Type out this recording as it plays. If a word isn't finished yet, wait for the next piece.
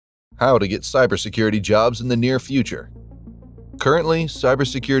How to get cybersecurity jobs in the near future. Currently,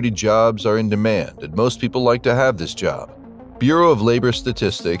 cybersecurity jobs are in demand, and most people like to have this job. Bureau of Labor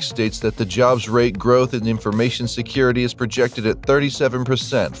Statistics states that the jobs rate growth in information security is projected at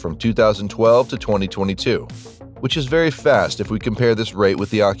 37% from 2012 to 2022, which is very fast if we compare this rate with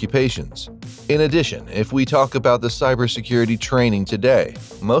the occupations. In addition, if we talk about the cybersecurity training today,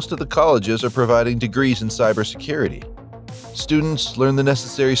 most of the colleges are providing degrees in cybersecurity. Students learn the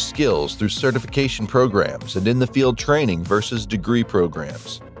necessary skills through certification programs and in-the-field training versus degree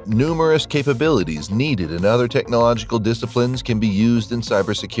programs. Numerous capabilities needed in other technological disciplines can be used in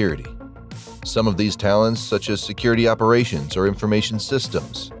cybersecurity. Some of these talents, such as security operations or information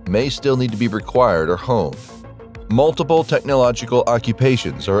systems, may still need to be required or honed. Multiple technological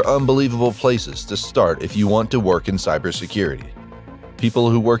occupations are unbelievable places to start if you want to work in cybersecurity. People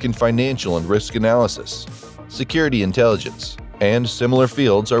who work in financial and risk analysis, security intelligence, and similar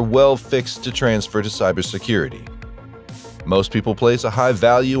fields are well fixed to transfer to cybersecurity. Most people place a high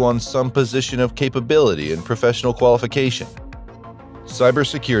value on some position of capability and professional qualification.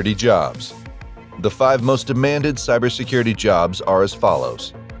 Cybersecurity jobs. The 5 most demanded cybersecurity jobs are as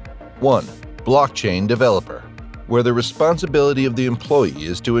follows. 1. Blockchain developer, where the responsibility of the employee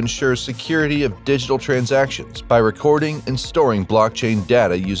is to ensure security of digital transactions by recording and storing blockchain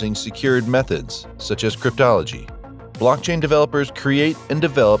data using secured methods, such as cryptology. Blockchain developers create and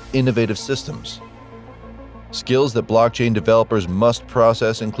develop innovative systems. Skills that blockchain developers must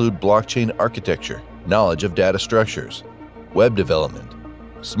process include blockchain architecture, knowledge of data structures, web development,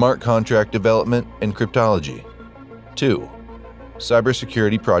 smart contract development, and cryptology. 2.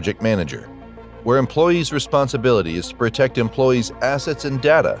 Cybersecurity project manager, where employees' responsibility is to protect employees' assets and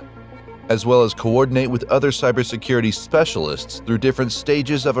data, as well as coordinate with other cybersecurity specialists through different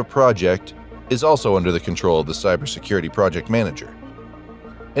stages of a project, is also under the control of the cybersecurity project manager.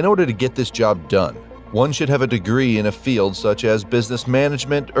 In order to get this job done, one should have a degree in a field such as business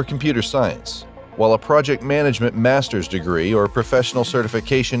management or computer science, while a project management master's degree or professional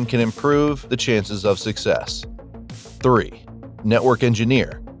certification can improve the chances of success. 3. Network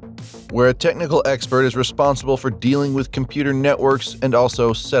engineer, where a technical expert is responsible for dealing with computer networks and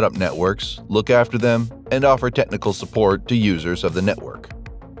also set up networks, look after them, and offer technical support to users of the network.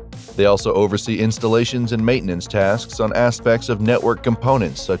 They also oversee installations and maintenance tasks on aspects of network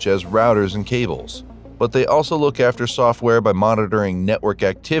components such as routers and cables, but they also look after software by monitoring network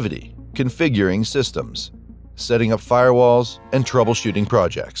activity, configuring systems, setting up firewalls, and troubleshooting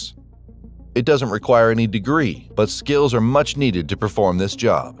projects. It doesn't require any degree, but skills are much needed to perform this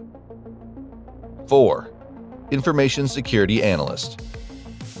job. 4. Information security analyst.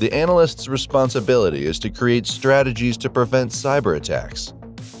 The analyst's responsibility is to create strategies to prevent cyber attacks.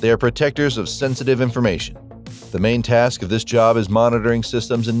 They are protectors of sensitive information. The main task of this job is monitoring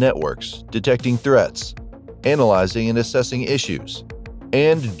systems and networks, detecting threats, analyzing and assessing issues,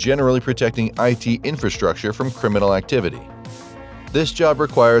 and generally protecting IT infrastructure from criminal activity. This job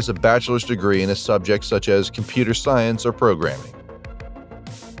requires a bachelor's degree in a subject such as computer science or programming.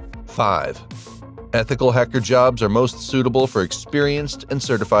 5. Ethical hacker jobs are most suitable for experienced and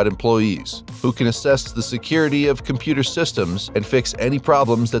certified employees who can assess the security of computer systems and fix any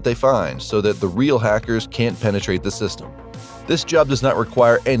problems that they find so that the real hackers can't penetrate the system. This job does not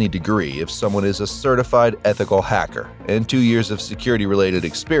require any degree if someone is a certified ethical hacker, and 2 years of security-related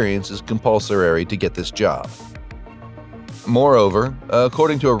experience is compulsory to get this job. Moreover,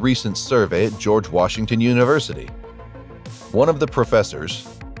 according to a recent survey at George Washington University, one of the professors,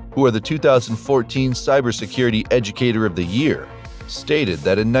 who are the 2014 Cybersecurity Educator of the Year, stated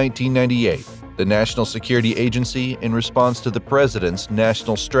that in 1998, the National Security Agency, in response to the President's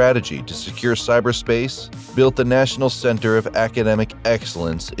national strategy to secure cyberspace, built the National Center of Academic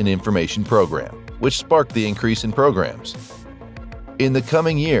Excellence in Information Program, which sparked the increase in programs. In the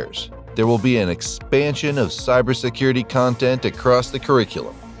coming years, there will be an expansion of cybersecurity content across the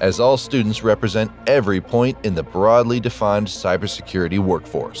curriculum, as all students represent every point in the broadly defined cybersecurity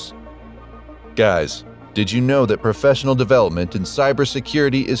workforce. Guys, did you know that professional development in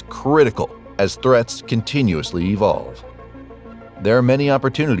cybersecurity is critical as threats continuously evolve? There are many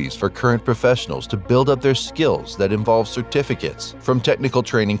opportunities for current professionals to build up their skills that involve certificates from technical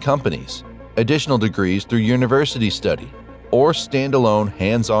training companies, additional degrees through university study, or standalone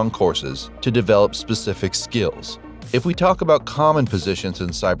hands-on courses to develop specific skills. If we talk about common positions in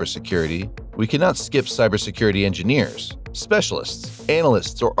cybersecurity, we cannot skip cybersecurity engineers, specialists,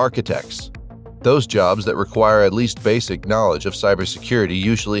 analysts, or architects. Those jobs that require at least basic knowledge of cybersecurity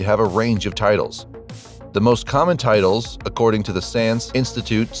usually have a range of titles. The most common titles, according to the SANS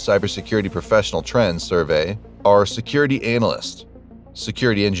Institute Cybersecurity Professional Trends Survey, are Security Analyst,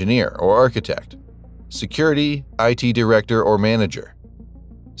 security engineer or architect, security IT director or manager,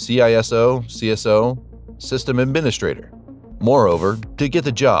 CISO, CSO, system administrator. Moreover, to get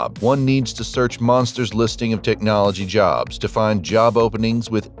the job, one needs to search Monster's listing of technology jobs to find job openings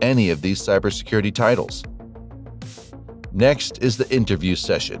with any of these cybersecurity titles. Next is the interview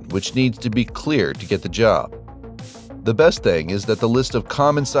session, which needs to be clear to get the job. The best thing is that the list of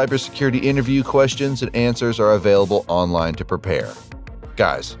common cybersecurity interview questions and answers are available online to prepare.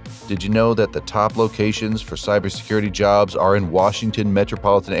 Guys, did you know that the top locations for cybersecurity jobs are in Washington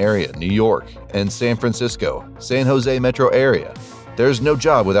metropolitan area, New York, and San Francisco, San Jose metro area? There's no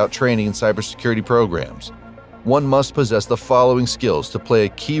job without training in cybersecurity programs. One must possess the following skills to play a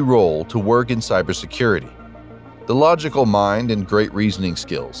key role to work in cybersecurity: the logical mind and great reasoning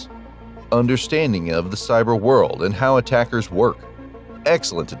skills, understanding of the cyber world and how attackers work,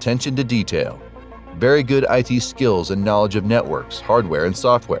 excellent attention to detail, very good IT skills and knowledge of networks, hardware, and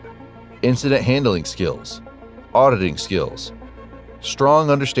software, incident handling skills, auditing skills, strong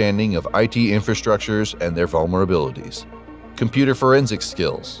understanding of IT infrastructures and their vulnerabilities, computer forensics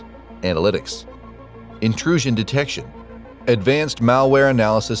skills, analytics, intrusion detection, advanced malware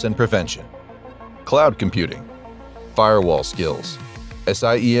analysis and prevention, cloud computing, firewall skills,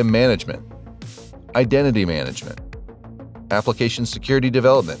 SIEM management, identity management, application security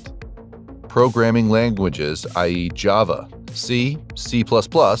development, programming languages, i.e. Java, C, C++,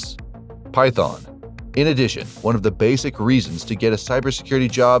 Python. In addition, one of the basic reasons to get a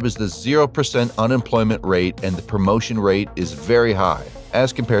cybersecurity job is the 0% unemployment rate, and the promotion rate is very high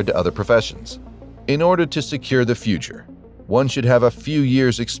as compared to other professions. In order to secure the future, one should have a few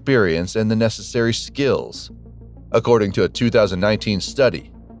years' experience and the necessary skills. According to a 2019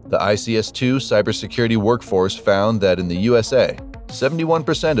 study, the ICS-2 cybersecurity workforce found that in the USA,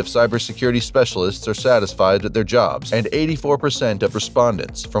 71% of cybersecurity specialists are satisfied at their jobs, and 84% of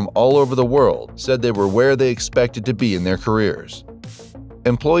respondents from all over the world said they were where they expected to be in their careers.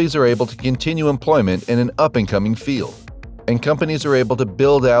 Employees are able to continue employment in an up-and-coming field, and companies are able to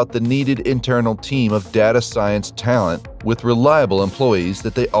build out the needed internal team of data science talent with reliable employees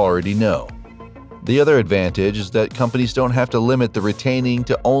that they already know. The other advantage is that companies don't have to limit the retaining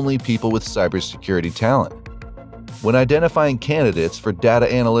to only people with cybersecurity talent. When identifying candidates for data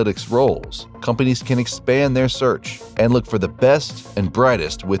analytics roles, companies can expand their search and look for the best and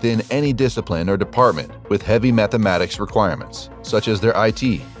brightest within any discipline or department with heavy mathematics requirements, such as their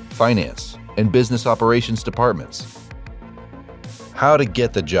IT, finance, and business operations departments. How to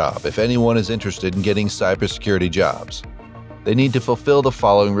get the job if anyone is interested in getting cybersecurity jobs? They need to fulfill the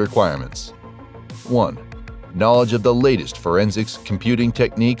following requirements. 1. Knowledge of the latest forensics computing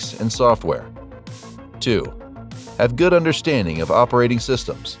techniques and software. 2. Have good understanding of operating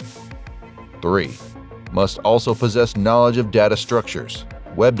systems. 3. Must also possess knowledge of data structures,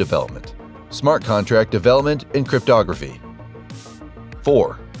 web development, smart contract development, and cryptography.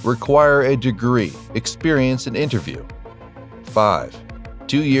 4. Require a degree, experience, and interview. 5.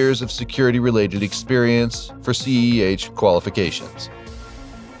 2 years of security-related experience for CEH qualifications.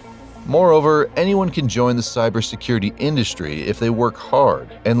 Moreover, anyone can join the cybersecurity industry if they work hard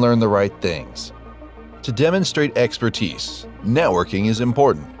and learn the right things. To demonstrate expertise, networking is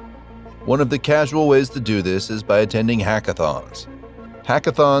important. One of the casual ways to do this is by attending hackathons.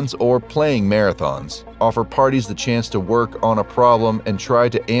 Hackathons, or playing marathons, offer parties the chance to work on a problem and try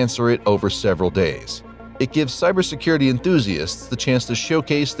to answer it over several days. It gives cybersecurity enthusiasts the chance to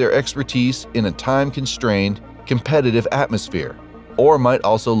showcase their expertise in a time-constrained, competitive atmosphere, or might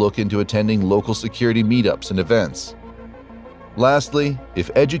also look into attending local security meetups and events. Lastly, if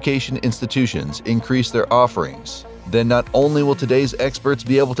education institutions increase their offerings, then not only will today's experts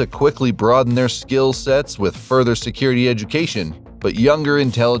be able to quickly broaden their skill sets with further security education, but younger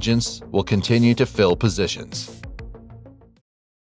intelligence will continue to fill positions.